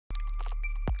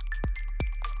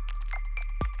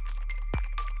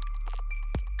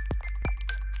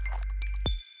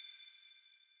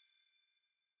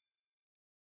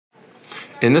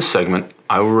In this segment,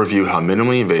 I will review how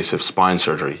minimally invasive spine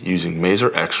surgery using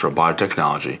Mazor X robotic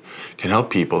technology can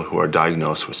help people who are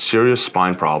diagnosed with serious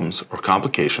spine problems or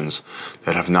complications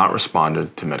that have not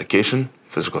responded to medication,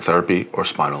 physical therapy, or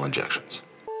spinal injections.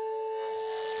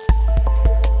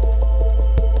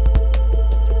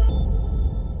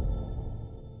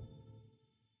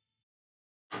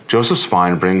 Joseph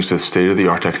Spine brings this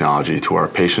state-of-the-art technology to our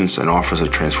patients and offers a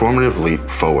transformative leap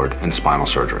forward in spinal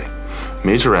surgery.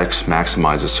 Mazor X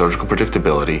maximizes surgical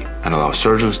predictability and allows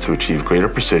surgeons to achieve greater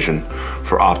precision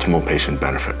for optimal patient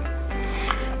benefit.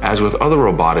 As with other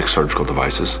robotic surgical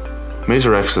devices,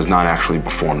 Mazor X does not actually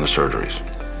perform the surgeries.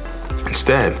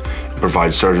 Instead, it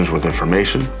provides surgeons with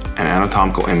information and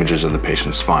anatomical images of the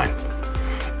patient's spine.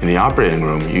 In the operating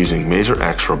room, using Mazor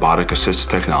X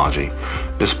robotic-assisted technology,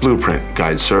 this blueprint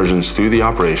guides surgeons through the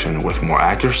operation with more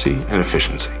accuracy and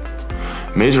efficiency.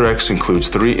 Mazor X includes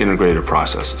 3 integrated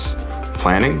processes: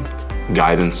 planning,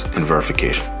 guidance, and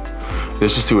verification.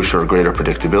 This is to assure greater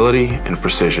predictability and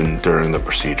precision during the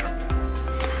procedure.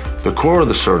 The core of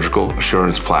the surgical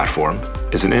assurance platform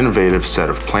is an innovative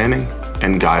set of planning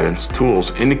and guidance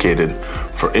tools indicated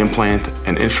for implant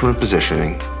and instrument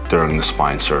positioning during the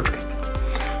spine surgery.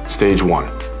 Stage 1,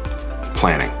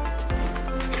 planning.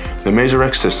 The Mazor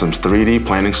X system's 3D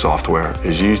planning software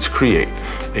is used to create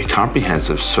a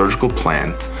comprehensive surgical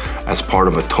plan as part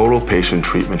of a total patient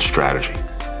treatment strategy.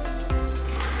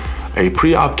 A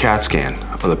pre-op CAT scan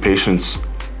of the patient's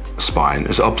spine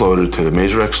is uploaded to the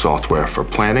Mazor X software for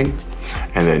planning,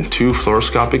 and then 2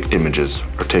 fluoroscopic images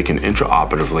are taken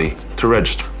intraoperatively to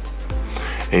register.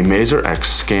 A Mazor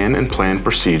X scan and plan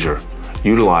procedure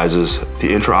utilizes the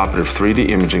intraoperative 3D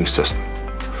imaging system,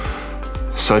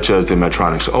 such as the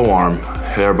Medtronic's O-arm,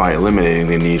 thereby eliminating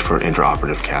the need for an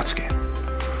intraoperative CAT scan.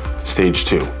 Stage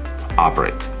 2,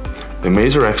 operate. The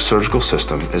Mazor X surgical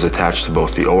system is attached to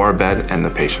both the OR bed and the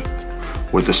patient.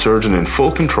 With the surgeon in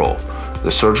full control,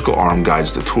 the surgical arm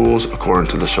guides the tools according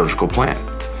to the surgical plan.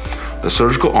 The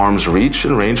surgical arm's reach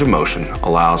and range of motion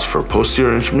allows for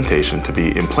posterior instrumentation to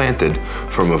be implanted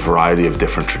from a variety of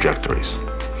different trajectories.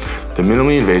 The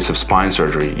minimally invasive spine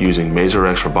surgery using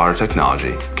Mazor X robotic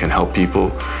technology can help people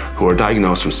who are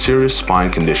diagnosed with serious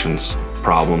spine conditions,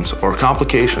 problems, or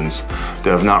complications that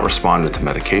have not responded to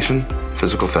medication,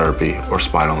 physical therapy, or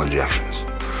spinal injections.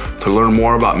 To learn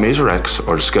more about Mazor X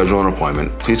or to schedule an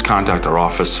appointment, please contact our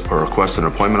office or request an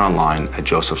appointment online at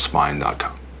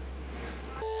josephspine.com.